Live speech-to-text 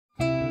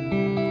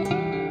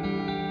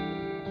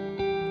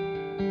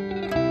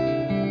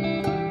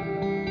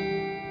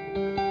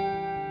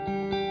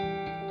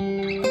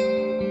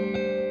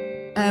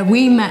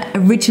We met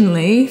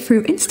originally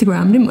through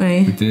Instagram, didn't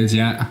we? We did,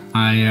 yeah.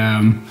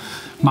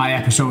 My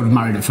episode of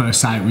Married at First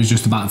Sight was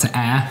just about to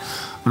air,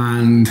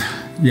 and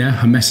yeah,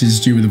 I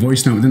messaged you with a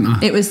voice note, didn't I?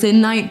 It was the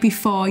night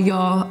before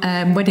your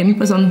wedding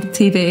was on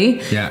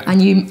TV, yeah.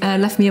 And you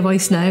left me a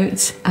voice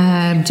note,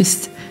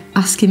 just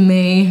asking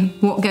me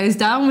what goes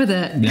down with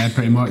it. Yeah,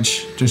 pretty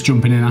much. Just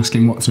jumping in,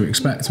 asking what to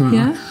expect, weren't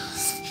yeah. I?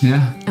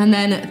 Yeah. And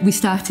then we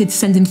started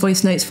sending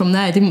voice notes from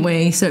there, didn't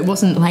we? So it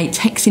wasn't like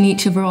texting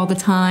each other all the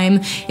time.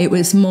 It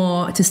was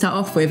more, to start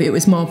off with, it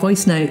was more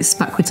voice notes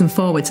backwards and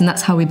forwards, and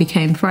that's how we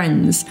became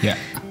friends. Yeah.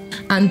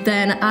 And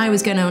then I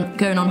was going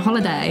on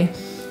holiday.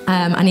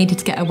 I needed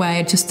to get away.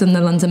 I'd just done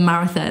the London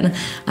Marathon.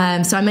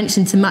 So I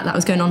mentioned to Matt that I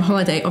was going on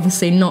holiday,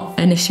 obviously not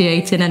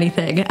initiating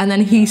anything. And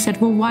then he said,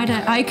 well, why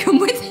don't I come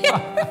with you?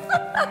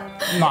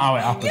 Not how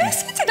it happened.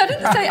 Yes, you did. I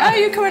didn't say, oh,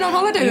 you're coming on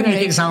holiday with me. You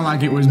make it sound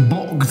like it was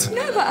booked.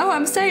 No, but what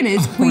I'm saying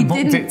is we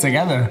booked it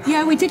together.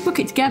 Yeah, we did book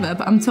it together,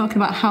 but I'm talking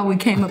about how we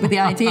came up with the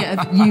idea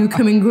of you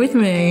coming with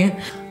me.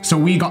 So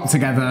we got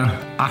together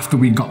after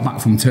we got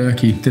back from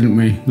Turkey, didn't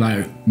we?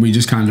 Like, we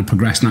just kind of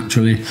progressed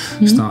naturally.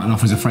 Started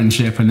off as a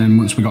friendship, and then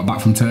once we got back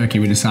from Turkey,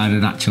 we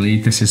decided actually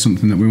this is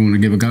something that we want to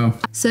give a go.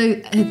 So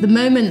the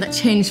moment that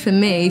changed for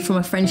me from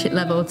a friendship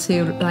level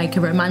to like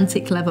a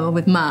romantic level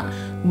with Matt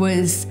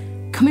was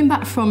coming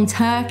back from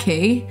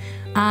Turkey,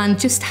 and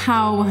just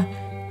what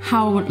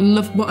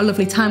a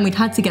lovely time we'd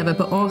had together,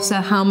 but also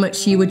how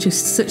much you were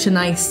just such a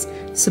nice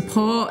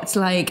support.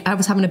 Like, I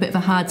was having a bit of a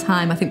hard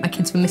time. I think my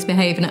kids were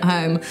misbehaving at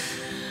home,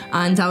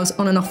 and I was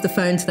on and off the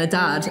phone to their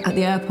dad at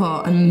the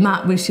airport, and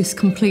Matt was just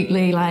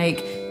completely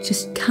like,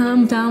 just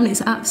calm down,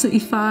 it's absolutely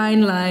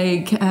fine,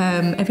 like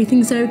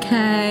everything's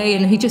okay,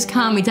 and he just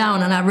calmed me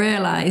down, and I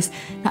realised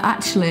that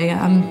actually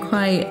I'm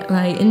quite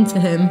like into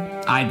him.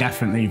 I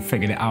definitely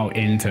figured it out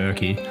in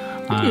Turkey.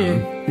 Did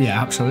you?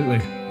 Yeah,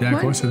 absolutely. Yeah,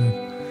 of course I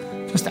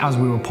did. Just as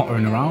we were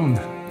pottering around.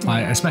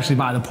 Like, especially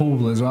by the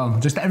pool as well.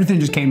 Just everything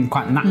just came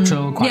quite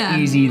natural, quite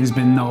easy. There's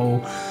been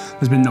no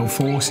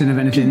forcing of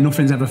anything.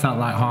 Nothing's ever felt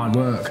like hard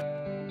work.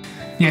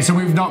 Yeah, so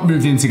we've not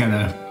moved in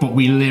together, but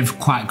we live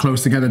quite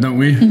close together, don't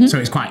we? So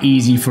it's quite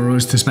easy for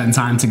us to spend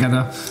time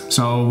together.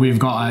 So we've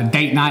got a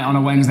date night on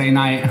a Wednesday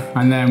night,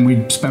 and then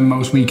we spend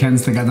most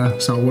weekends together.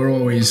 So we're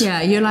always...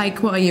 Yeah, you're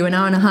like, what are you, an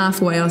hour and a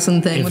half away or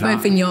something? We're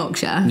both in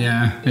Yorkshire.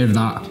 Yeah, if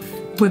that.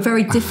 We're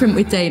very different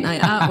with date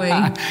night, aren't we?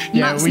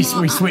 Yeah, we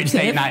switch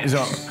date nights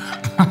up.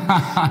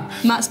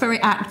 Matt's very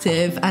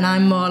active, and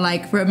I'm more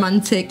like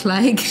romantic,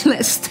 like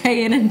let's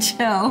stay in and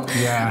chill.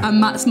 Yeah.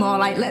 And Matt's more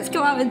like, let's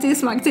go out and do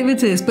some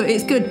activities. But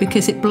it's good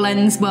because it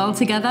blends well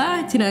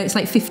together. You know, it's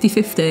like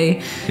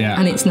 50-50. Yeah.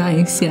 And it's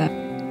nice, yeah.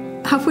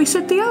 Have we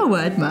said the R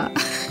word, Matt?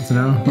 I don't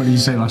know. What did you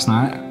say last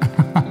night?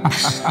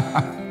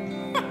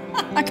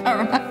 I can't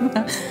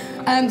remember.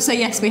 So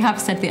yes, we have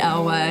said the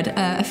L word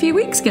a few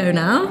weeks ago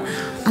now.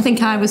 I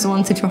think I was the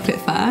one to drop it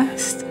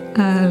first.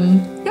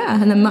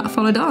 Yeah, and then Matt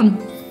followed on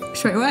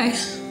straight away.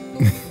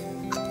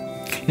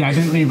 Yeah, I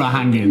didn't leave her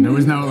hanging. There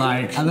was no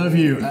like, I love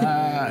you.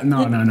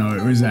 No,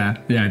 it was there.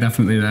 Yeah,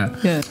 definitely there.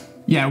 Yeah.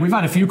 Yeah, we've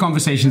had a few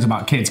conversations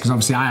about kids, because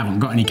obviously I haven't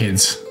got any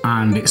kids,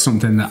 and it's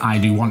something that I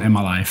do want in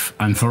my life.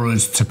 And for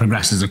us to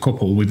progress as a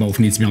couple, we both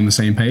need to be on the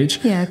same page.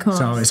 Yeah, of course.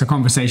 So it's a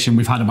conversation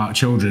we've had about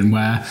children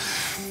where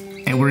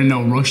we're in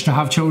no rush to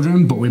have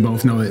children, but we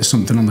both know it's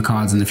something on the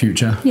cards in the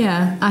future.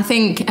 Yeah, I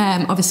think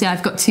obviously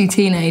I've got 2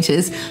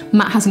 teenagers.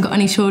 Matt hasn't got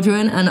any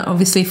children, and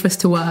obviously for us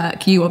to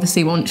work, you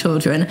obviously want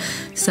children.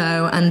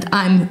 So, and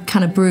I'm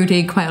kind of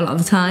broody quite a lot of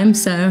the time,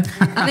 so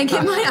I think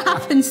it might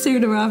happen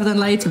sooner rather than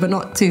later, but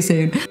not too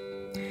soon.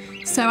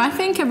 So I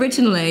think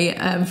originally,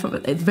 from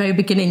at the very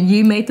beginning,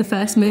 you made the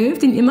first move,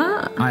 didn't you,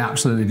 Matt? I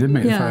absolutely did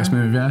make the first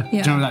move, yeah. Do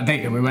you know that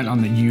date that we went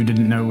on that you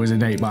didn't know was a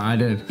date, but I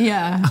did?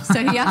 Yeah, so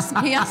he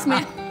asked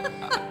me...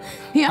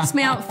 He asked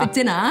me out for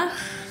dinner.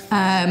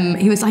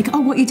 He was like, oh,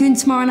 what are you doing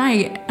tomorrow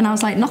night? And I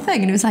was like, nothing.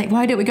 And he was like,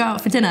 why don't we go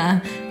out for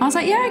dinner? I was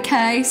like, yeah,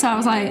 okay. So I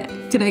was like,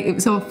 it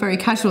was all very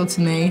casual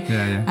to me.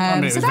 Yeah. I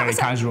mean, it was very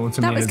casual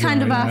to me. That was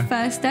kind of our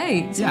first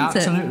date, yeah,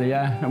 absolutely,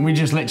 yeah. And we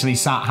just literally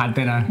sat, had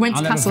dinner. Went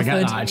to Castleford. I'll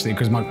never forget that, actually,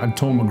 because I'd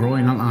torn my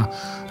groin, hadn't I?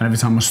 And every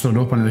time I stood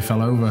up, I nearly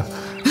fell over.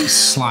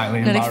 Slightly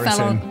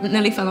embarrassing.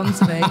 Nearly fell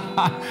onto me. In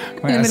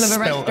the middle of a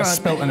restaurant. I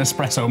spilt an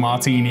espresso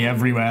martini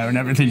everywhere and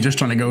everything, just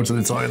trying to go to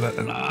the toilet.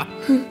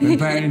 And, in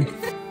pain.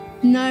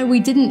 No, we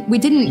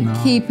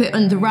didn't keep it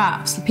under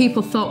wraps.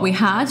 People thought we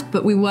had,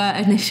 but we were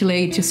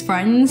initially just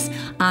friends,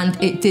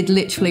 and it did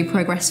literally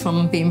progress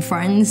from being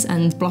friends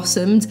and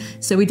blossomed.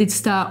 So we did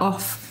start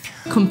off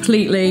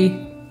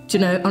completely, you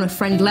know, on a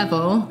friend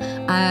level,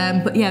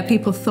 but yeah,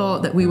 people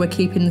thought that we were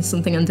keeping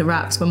something under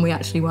wraps when we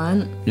actually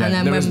weren't. Yeah,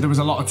 and then there was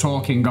a lot of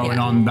talking going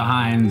on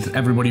behind.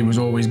 Everybody was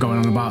always going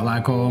on about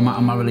like, oh, Matt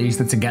and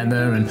Marilyse are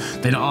together, and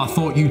they I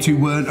thought you two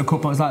weren't a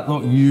couple. I was like,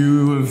 look,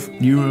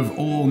 you have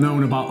all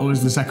known about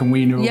us the second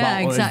we knew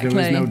about us. There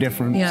was no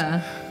difference.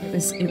 Yeah,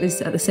 it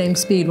was at the same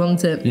speed,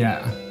 wasn't it?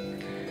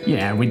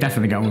 Yeah, we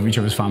definitely get on with each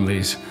other's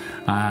families.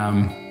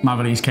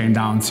 Marilyse came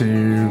down to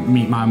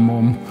meet my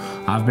mum.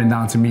 I've been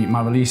down to meet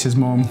Marilyse's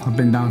mum. I've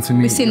been down to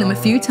meet... We've seen them a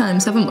few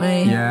times, haven't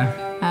we?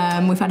 Yeah.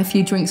 We've had a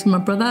few drinks with my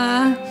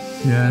brother.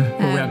 Yeah,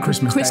 well, we had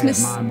Christmas Day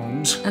at my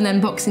mum's. And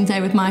then Boxing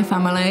Day with my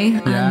family.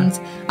 Yeah. And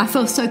I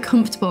feel so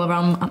comfortable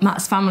around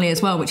Matt's family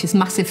as well, which is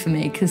massive for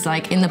me, because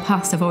like in the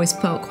past I've always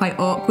felt quite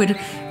awkward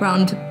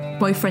around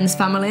boyfriends'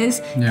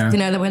 families. Yeah. You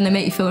know, that when they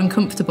make you feel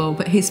uncomfortable,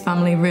 but his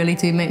family really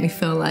do make me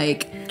feel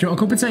like... Do you want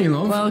a cup of tea,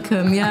 love?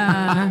 Welcome,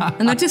 yeah.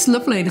 And they're just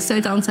lovely, they're so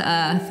down to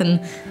earth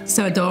and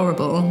so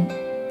adorable.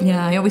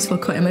 Yeah, I always feel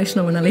quite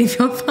emotional when I leave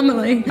your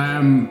family.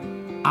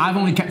 I've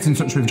only kept in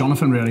touch with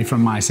Jonathan really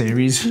from my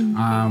series.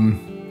 No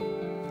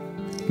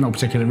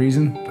particular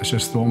reason, it's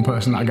just the one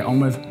person that I get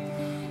on with.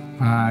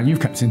 You've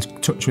kept in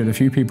touch with a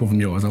few people from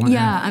yours, haven't you?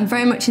 Yeah, I'm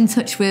very much in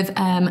touch with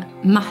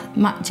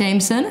Matt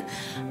Jameson,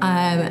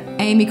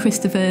 Amy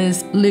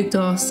Christophers, Luke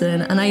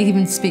Dawson, and I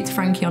even speak to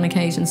Frankie on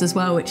occasions as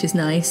well, which is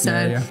nice. So.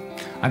 Yeah.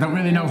 I don't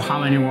really know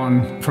how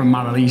anyone from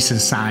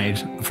Marilyse's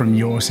side from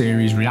your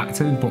series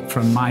reacted, but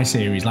from my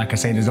series, like I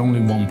say, there's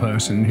only one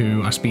person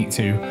who I speak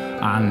to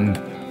and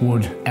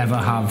would ever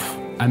have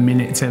a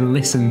minute to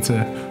listen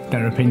to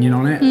their opinion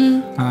on it,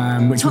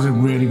 which was a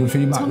really good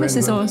feedback. Thomas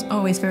is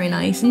always very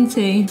nice, isn't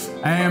he?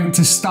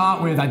 To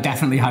start with, I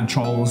definitely had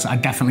trolls. I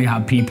definitely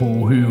had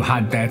people who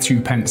had their 2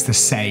 pence to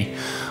say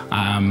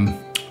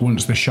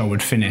once the show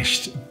had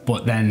finished.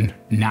 But then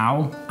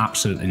now,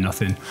 absolutely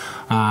nothing.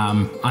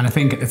 And I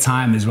think at the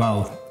time as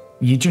well,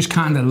 you just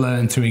kind of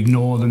learn to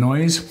ignore the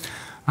noise.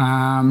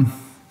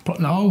 But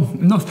no,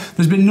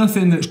 there's been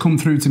nothing that's come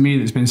through to me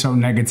that's been so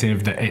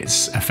negative that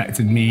it's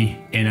affected me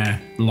in a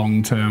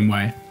long-term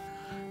way.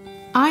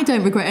 I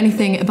don't regret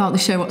anything about the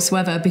show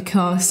whatsoever,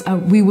 because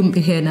we wouldn't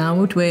be here now,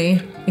 would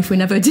we, if we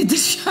never did the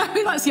show?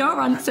 That's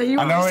your answer.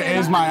 I know it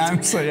is my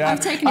answer, yeah. I've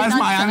taken it. That's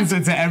my answer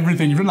to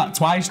everything. You've done that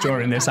twice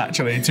during this,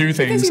 actually, 2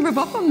 things. Because you rub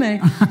off on me.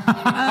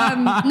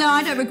 No,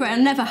 I don't regret. I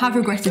never have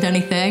regretted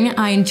anything.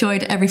 I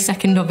enjoyed every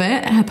second of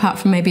it, apart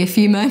from maybe a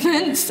few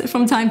moments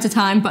from time to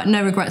time, but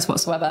no regrets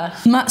whatsoever.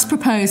 Matt's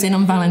proposing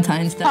on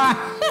Valentine's Day.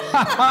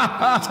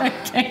 I'm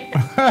joking.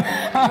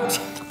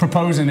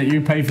 Proposing that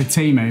you pay for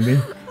tea, maybe.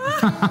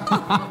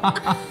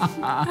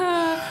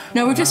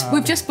 No, we've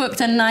just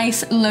booked a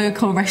nice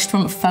local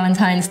restaurant for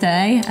Valentine's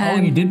Day. Oh,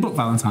 you did book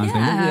Valentine's Day,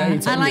 didn't you? Yeah, you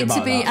told me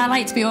about that. I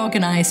like to be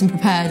organised and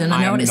prepared, and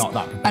I know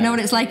what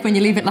it's like when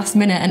you leave it last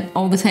minute and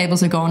all the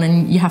tables are gone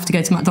and you have to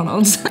go to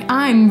McDonald's.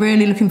 I'm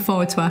really looking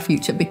forward to our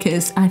future,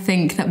 because I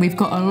think that we've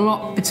got a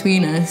lot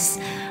between us.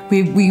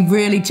 We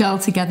really gel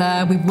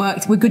together. We're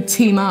a good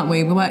team, aren't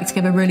we? We work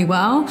together really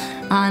well.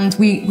 And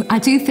I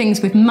do things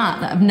with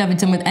Matt that I've never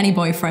done with any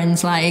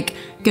boyfriends, like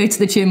go to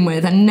the gym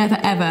with. I never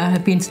ever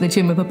have been to the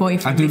gym with a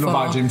boyfriend I do before.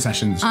 love our gym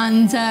sessions.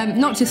 And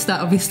not just that,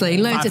 obviously,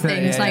 loads of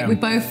things. Yeah, we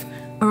both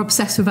are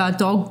obsessed with our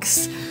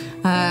dogs.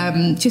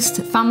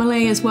 Just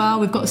family as well.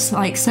 We've got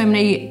like so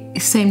many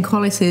same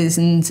qualities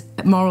and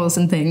morals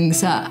and things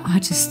that I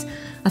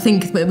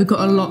think that we've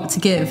got a lot to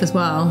give as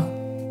well.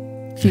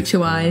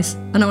 Future-wise,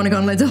 and I want to go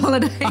on loads of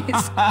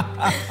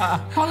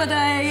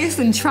holidays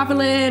and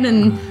travelling,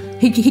 and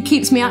he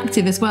keeps me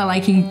active as well.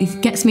 Like he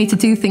gets me to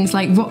do things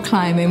like rock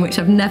climbing, which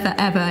I've never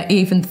ever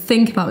even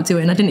think about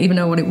doing. I didn't even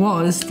know what it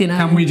was, you know.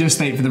 Can we just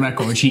state for the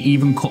record, she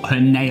even cut her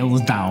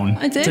nails down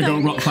to go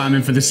rock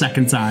climbing for the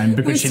 2nd time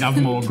because she'd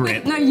have more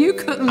grip. No, you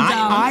cut them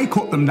down. I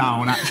cut them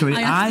down, actually.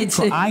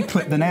 I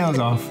clipped the nails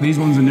off. These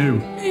ones are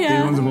new. Yeah.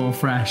 These ones are all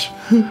fresh.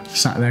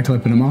 Sat there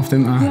clipping them off,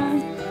 didn't I?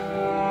 Yeah.